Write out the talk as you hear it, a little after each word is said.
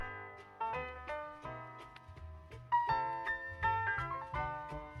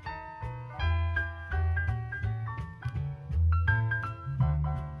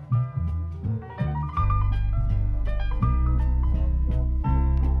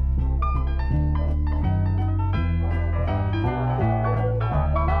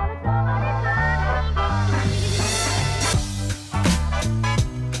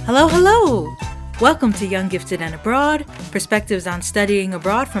Hello, hello! Welcome to Young, Gifted, and Abroad, perspectives on studying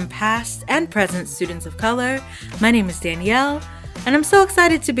abroad from past and present students of color. My name is Danielle, and I'm so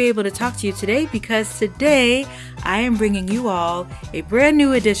excited to be able to talk to you today because today I am bringing you all a brand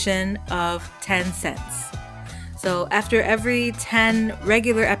new edition of 10 Cents. So after every 10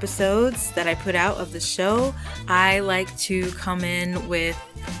 regular episodes that I put out of the show, I like to come in with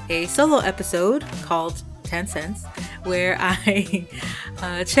a solo episode called 10 Cents, where I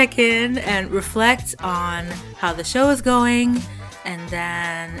check in and reflect on how the show is going, and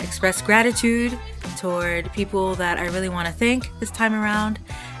then express gratitude toward people that I really want to thank this time around,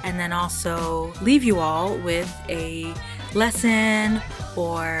 and then also leave you all with a lesson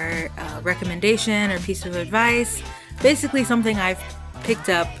or a recommendation or piece of advice, basically something I've picked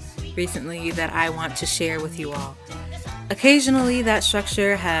up recently that I want to share with you all. Occasionally that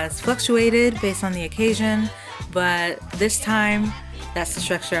structure has fluctuated based on the occasion, but this time that's the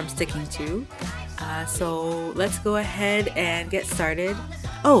structure I'm sticking to. So let's go ahead and get started.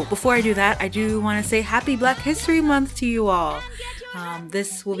 Oh, before I do that, I do want to say Happy Black History Month to you all.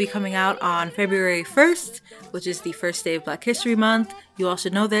 This will be coming out on February 1st, which is the first day of Black History Month. You all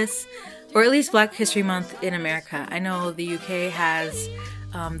should know this, or at least Black History Month in America. I know the UK has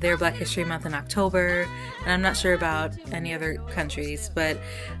their Black History Month in October, and I'm not sure about any other countries, but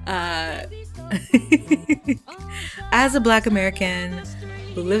as a Black American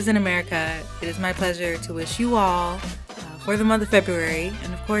who lives in America, it is my pleasure to wish you all, for the month of February,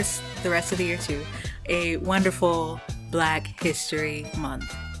 and of course the rest of the year too, a wonderful Black History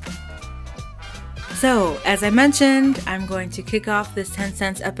Month. So, as I mentioned, I'm going to kick off this 10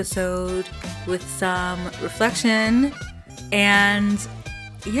 Cents episode with some reflection, and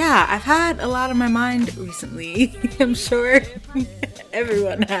yeah, I've had a lot on my mind recently. I'm sure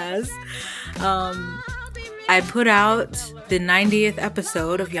everyone has. I put out the 90th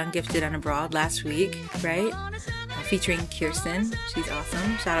episode of Young, Gifted, and Abroad last week, right? Featuring Kirsten. She's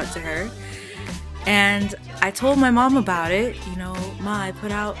awesome. Shout out to her. And I told my mom about it. You know, Ma, I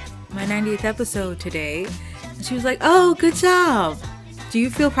put out my 90th episode today. And she was like, oh, good job. Do you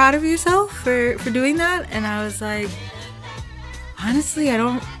feel proud of yourself for doing that? And I was like, honestly, I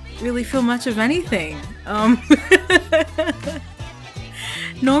don't really feel much of anything.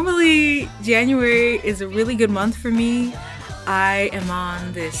 Normally, January is a really good month for me. I am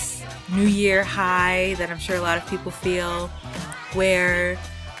on this New Year high that I'm sure a lot of people feel, where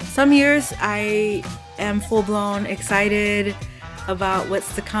some years I am full-blown excited about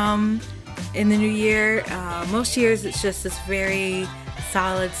what's to come in the new year. Most years it's just this very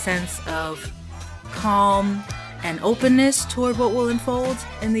solid sense of calm and openness toward what will unfold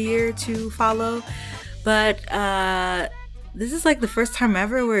in the year to follow. But this is like the first time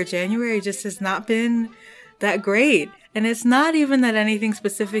ever where January just has not been that great. And it's not even that anything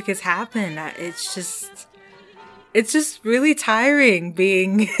specific has happened. It's just really tiring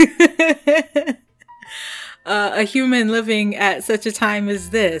being a human living at such a time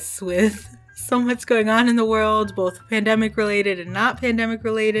as this, with so much going on in the world, both pandemic related and not pandemic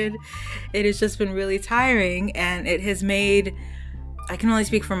related. It has just been really tiring, and it has made, I can only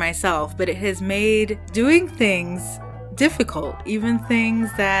speak for myself, but it has made doing things difficult, even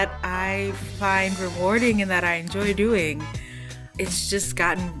things that I find rewarding and that I enjoy doing. It's just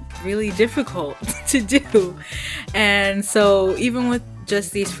gotten really difficult to do. And so even with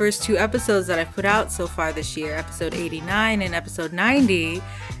just these first two episodes that I've put out so far this year, episode 89 and episode 90,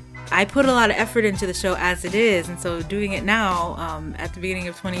 I put a lot of effort into the show as it is. And so doing it now, at the beginning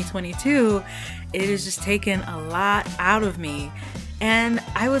of 2022, it has just taken a lot out of me. And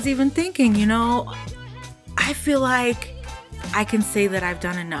I was even thinking, you know, I feel like I can say that I've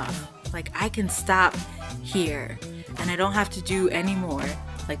done enough. Like, I can stop here and I don't have to do any more.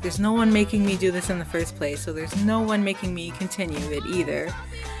 Like, there's no one making me do this in the first place, so there's no one making me continue it either.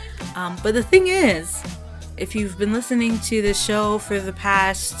 But the thing is, if you've been listening to this show for the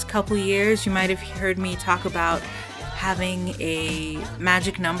past couple years, you might have heard me talk about having a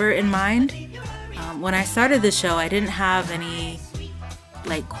magic number in mind. When I started the show, I didn't have any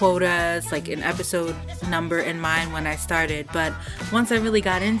like quotas, like an episode number in mind when I started. But once I really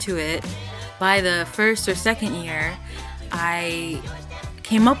got into it, by the first or second year, I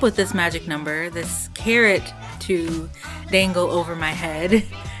came up with this magic number, this carrot to dangle over my head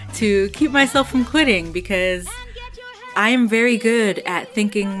to keep myself from quitting, because I am very good at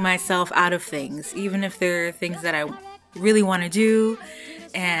thinking myself out of things, even if there are things that I really want to do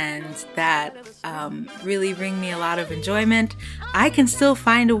and that really bring me a lot of enjoyment. I can still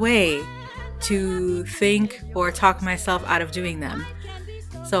find a way to think or talk myself out of doing them.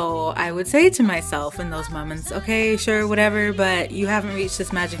 So I would say to myself in those moments, okay, sure, whatever, but you haven't reached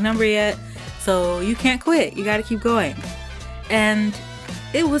this magic number yet, so you can't quit. You got to keep going. And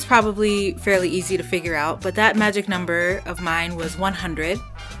it was probably fairly easy to figure out, but that magic number of mine was 100.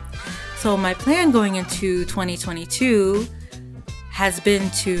 So my plan going into 2022 has been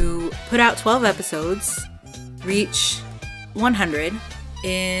to put out 12 episodes, reach 100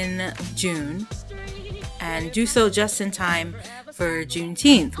 in June, and do so just in time for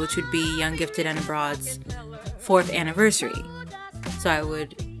Juneteenth, which would be Young Gifted and Abroad's 4th anniversary. So I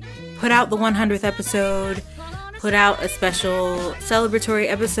would put out the 100th episode, put out a special celebratory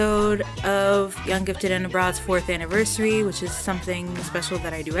episode of Young Gifted and Abroad's 4th anniversary, which is something special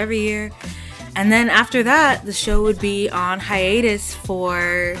that I do every year. And then after that, the show would be on hiatus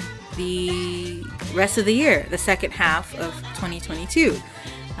for the rest of the year, the second half of 2022.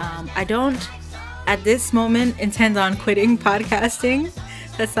 I don't, at this moment, intend on quitting podcasting.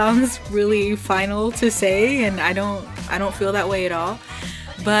 That sounds really final to say, and I don't feel that way at all.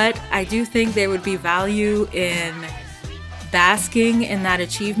 But I do think there would be value in basking in that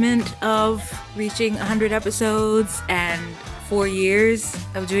achievement of reaching 100 episodes and 4 years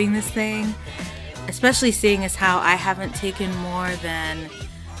of doing this thing, especially seeing as how I haven't taken more than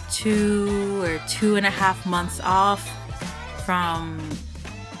 2 or 2.5 months off from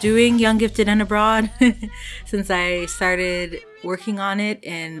doing Young Gifted and Abroad since I started working on it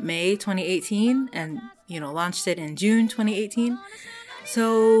in May 2018 and launched it in June 2018.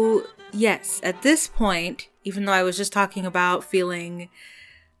 So yes, at this point, even though I was just talking about feeling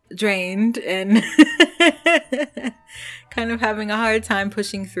drained and kind of having a hard time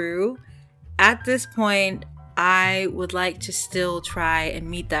pushing through, at this point, I would like to still try and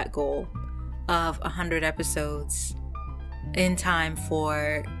meet that goal of 100 episodes in time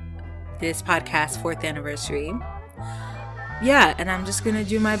for this podcast's 4th anniversary. Yeah, and I'm just gonna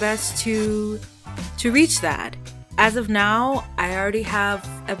do my best to reach that. As of now, I already have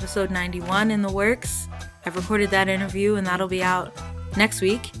episode 91 in the works. I've recorded that interview and that'll be out next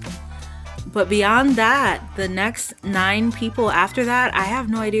week. But beyond that, the next 9 people after that, I have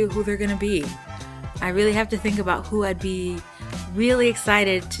no idea who they're gonna be. I really have to think about who I'd be really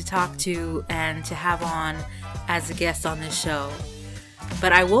excited to talk to and to have on as a guest on this show.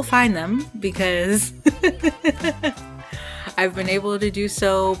 But I will find them because I've been able to do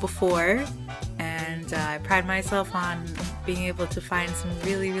so before. And I pride myself on being able to find some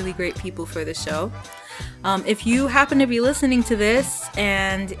really, really great people for the show. If you happen to be listening to this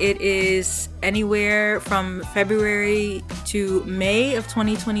and it is anywhere from February to May of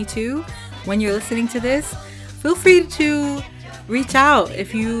 2022, when you're listening to this, feel free to reach out.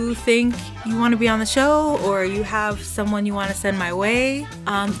 If you think you want to be on the show or you have someone you want to send my way,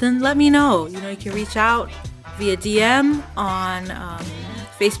 then let me know. You can reach out via DM on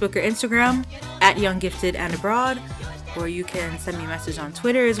Facebook or Instagram at Young Gifted and Abroad, or you can send me a message on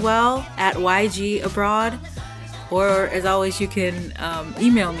Twitter as well at YG Abroad, or as always you can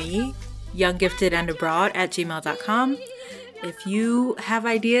email me younggiftedandabroad@gmail.com. If you have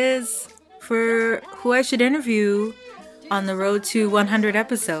ideas for who I should interview on the road to 100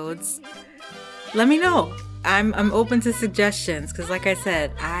 episodes, let me know. I'm open to suggestions because, like I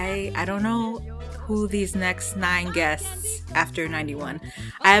said, I don't know who these next 9 guests after 91.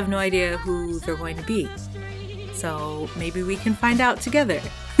 I have no idea who they're going to be. So maybe we can find out together.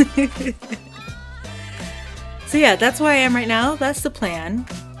 So yeah, that's where I am right now. That's the plan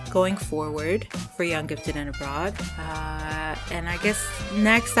going forward for Young Gifted and Abroad. And I guess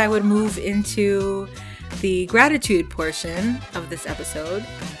next I would move into the gratitude portion of this episode.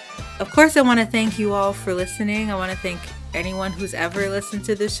 Of course, I want to thank you all for listening. I want to thank anyone who's ever listened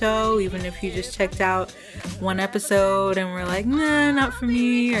to the show, even if you just checked out one episode and were like, nah, not for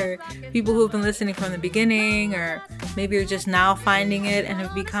me, or people who've been listening from the beginning, or maybe you're just now finding it and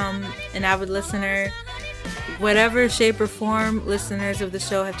have become an avid listener. Whatever shape or form listeners of the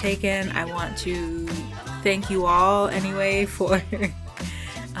show have taken, I want to thank you all anyway for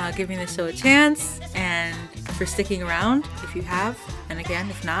giving the show a chance and for sticking around if you have. And again,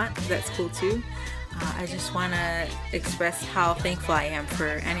 if not, that's cool too. I just want to express how thankful I am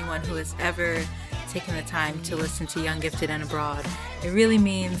for anyone who has ever taken the time to listen to Young Gifted and Abroad. It really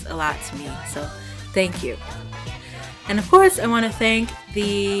means a lot to me, so thank you. And of course, I want to thank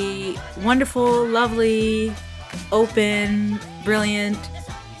the wonderful, lovely, open, brilliant,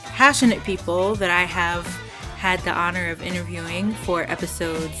 passionate people that I have had the honor of interviewing for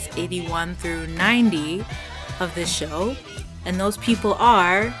episodes 81 through 90 of this show. And those people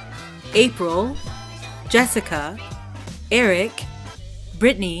are April, Jessica, Eric,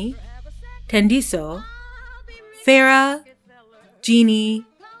 Brittany, Tendiso, Farah, Jeannie,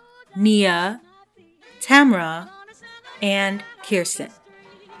 Nia, Tamra, and Kirsten.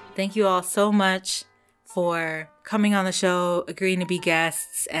 Thank you all so much for coming on the show, agreeing to be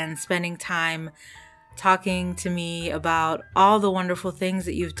guests, and spending time talking to me about all the wonderful things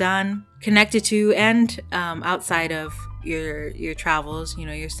that you've done, connected to and outside of your travels,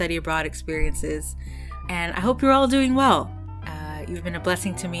 your study abroad experiences. And I hope you're all doing well. You've been a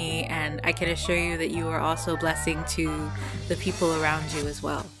blessing to me, and I can assure you that you are also a blessing to the people around you as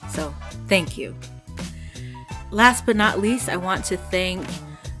well. So thank you. Last but not least, I want to thank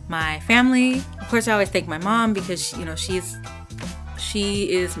my family. Of course, I always thank my mom because, she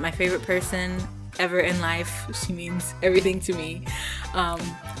is my favorite person ever in life. She means everything to me.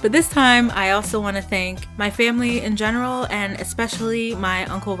 But this time, I also want to thank my family in general, and especially my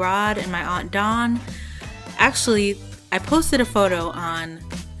Uncle Rod and my Aunt Dawn. Actually, I posted a photo on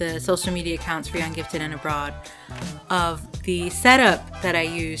the social media accounts for Young Gifted and Abroad of the setup that I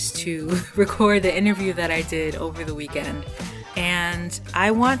used to record the interview that I did over the weekend. And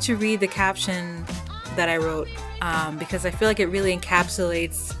I want to read the caption that I wrote because I feel like it really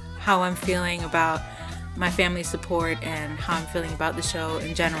encapsulates how I'm feeling about my family's support and how I'm feeling about the show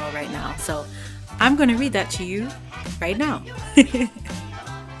in general right now. So I'm going to read that to you right now.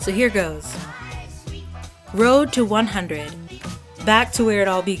 So here goes. Road to 100. Back to where it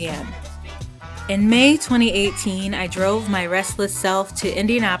all began. In May 2018, I drove my restless self to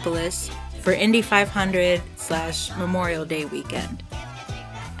Indianapolis for Indy 500/Memorial Day weekend.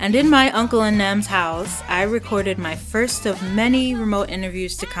 And in my Uncle and Nem's house, I recorded my first of many remote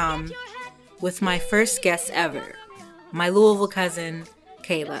interviews to come with my first guest ever, my Louisville cousin,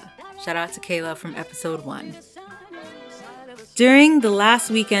 Kayla. Shout out to Kayla from episode 1. During the last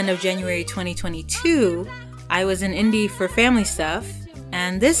weekend of January 2022, I was in Indy for family stuff,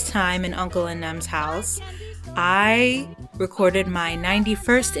 and this time in Uncle and Nem's house, I recorded my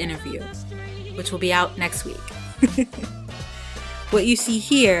 91st interview, which will be out next week. What you see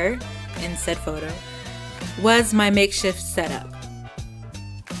here, in said photo, was my makeshift setup.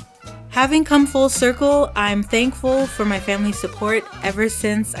 Having come full circle, I'm thankful for my family's support ever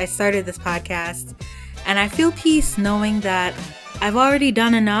since I started this podcast, and I feel peace knowing that I've already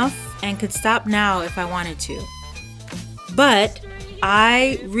done enough and could stop now if I wanted to. But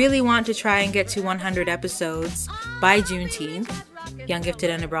I really want to try and get to 100 episodes by Juneteenth, Young Gifted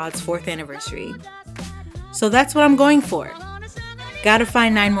and Abroad's 4th anniversary. So that's what I'm going for. Gotta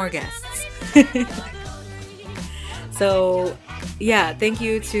find 9 more guests. So yeah, thank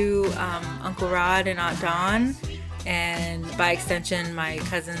you to Uncle Rod and Aunt Dawn, and by extension my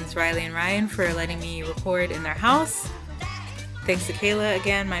cousins Riley and Ryan for letting me record in their house. Thanks to Kayla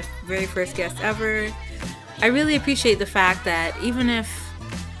again, my very first guest ever. I really appreciate the fact that even if,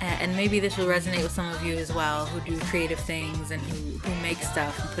 and maybe this will resonate with some of you as well, who do creative things and who make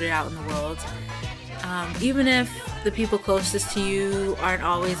stuff and put it out in the world, even if the people closest to you aren't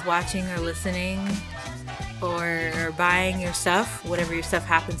always watching or listening or buying your stuff, whatever your stuff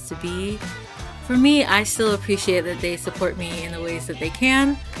happens to be, for me, I still appreciate that they support me in the ways that they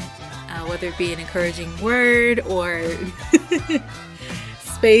can, whether it be an encouraging word or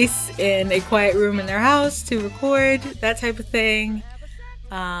space in a quiet room in their house to record, that type of thing.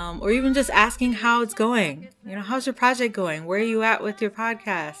 Or even just asking how it's going. How's your project going? Where are you at with your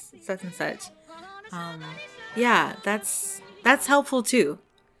podcast? Such and such. Yeah, that's helpful too.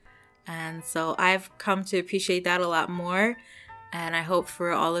 And so I've come to appreciate that a lot more. And I hope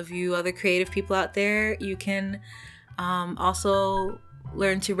for all of you other creative people out there, you can also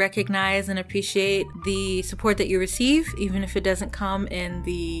learn to recognize and appreciate the support that you receive, even if it doesn't come in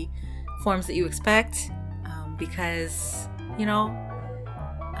the forms that you expect. Because, there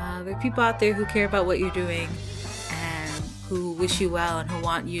are people out there who care about what you're doing and who wish you well and who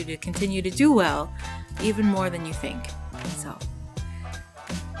want you to continue to do well, even more than you think. So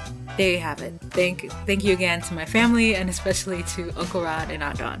there you have it. Thank you again to my family, and especially to Uncle Rod and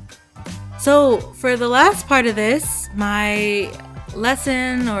Aunt Dawn. So for the last part of this, my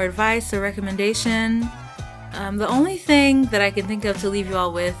lesson or advice or recommendation, the only thing that I can think of to leave you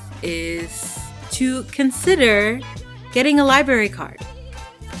all with is to consider getting a library card.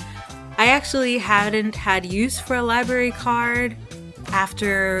 I actually hadn't had use for a library card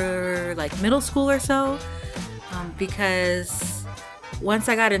after middle school or so, because once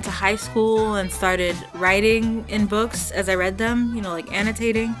I got into high school and started writing in books as I read them,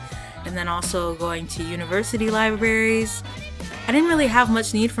 annotating, and then also going to university libraries, I didn't really have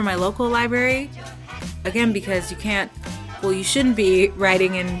much need for my local library. Again, because you shouldn't be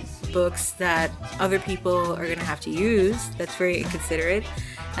writing in books that other people are going to have to use. That's very inconsiderate.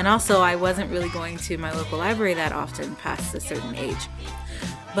 And also, I wasn't really going to my local library that often past a certain age.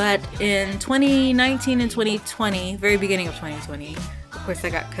 But in 2019 and 2020, very beginning of 2020, of course I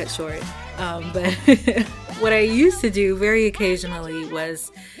got cut short. But what I used to do very occasionally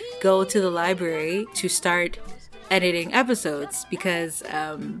was go to the library to start editing episodes, because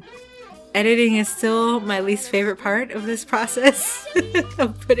editing is still my least favorite part of this process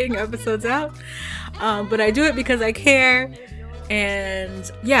of putting episodes out. But I do it because I care.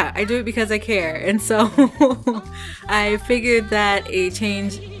 And yeah, I do it because I care. And so I figured that a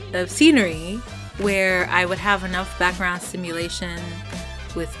change of scenery where I would have enough background stimulation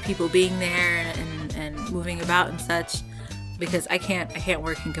with people being there and moving about and such, because I can't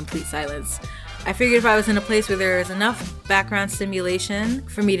work in complete silence. I figured if I was in a place where there was enough background stimulation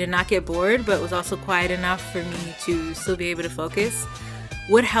for me to not get bored, but was also quiet enough for me to still be able to focus,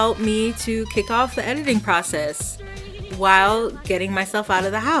 would help me to kick off the editing process while getting myself out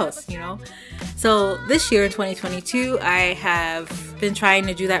of the house, you know? So this year in 2022, I have been trying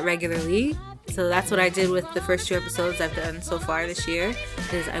to do that regularly. So that's what I did with the first 2 episodes I've done so far this year,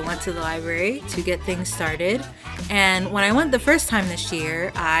 is I went to the library to get things started. And when I went the first time this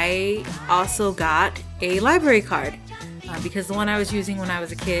year, I also got a library card, because the one I was using when I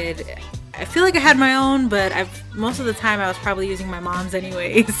was a kid, I feel like I had my own, but most of the time I was probably using my mom's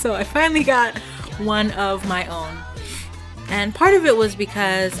anyway. So I finally got one of my own. And part of it was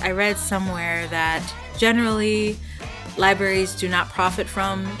because I read somewhere that generally libraries do not profit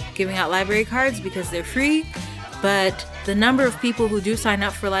from giving out library cards because they're free, but the number of people who do sign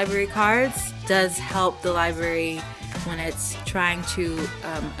up for library cards does help the library when it's trying to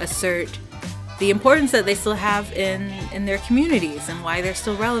assert the importance that they still have in their communities and why they're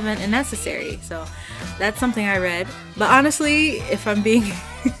still relevant and necessary. So that's something I read. But honestly, if I'm being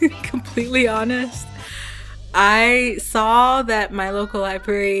completely honest, I saw that my local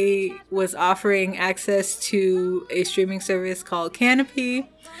library was offering access to a streaming service called Kanopy.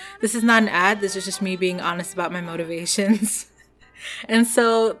 This is not an ad, this is just me being honest about my motivations. And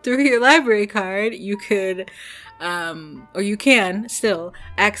so through your library card, you could, or you can still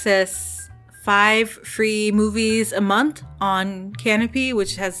access 5 free movies a month on Kanopy,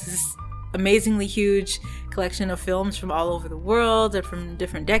 which has this amazingly huge collection of films from all over the world and from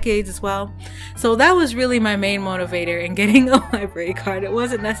different decades as well. So that was really my main motivator in getting a library card. It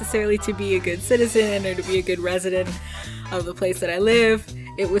wasn't necessarily to be a good citizen or to be a good resident of the place that I live.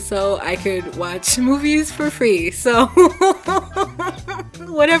 It was so I could watch movies for free. So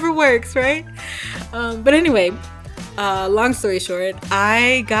whatever works, right? But anyway, long story short,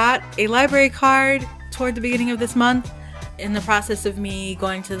 I got a library card toward the beginning of this month, in the process of me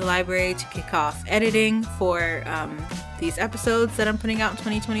going to the library to kick off editing for these episodes that I'm putting out in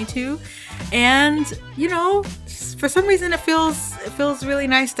 2022. And, you know, for some reason it feels really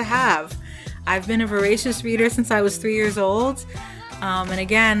nice to have. I've been a voracious reader since I was 3 years old. And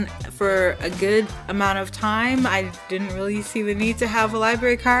again, for a good amount of time, I didn't really see the need to have a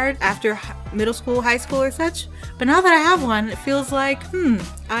library card after middle school, high school, or such. But now that I have one, it feels like,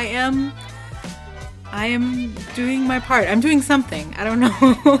 I am doing my part. I'm doing something. I don't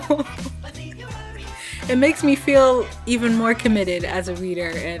know. It makes me feel even more committed as a reader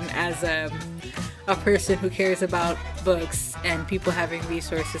and as a person who cares about books and people having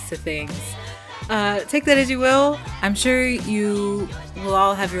resources to things. Take that as you will. I'm sure you will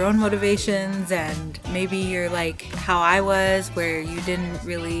all have your own motivations, and maybe you're like how I was, where you didn't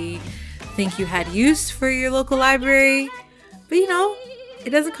really think you had use for your local library. But you know, it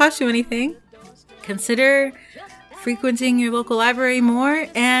doesn't cost you anything. Consider frequenting your local library more,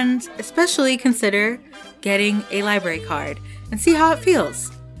 and especially consider getting a library card and see how it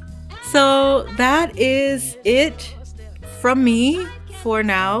feels. So that is it from me for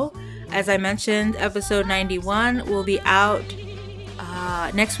now. As I mentioned, episode 91 will be out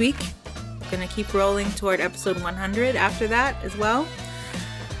next week. I'm going to keep rolling toward episode 100 after that as well.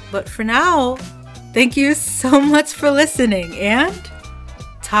 But for now, thank you so much for listening, and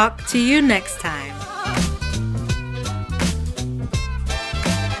talk to you next time.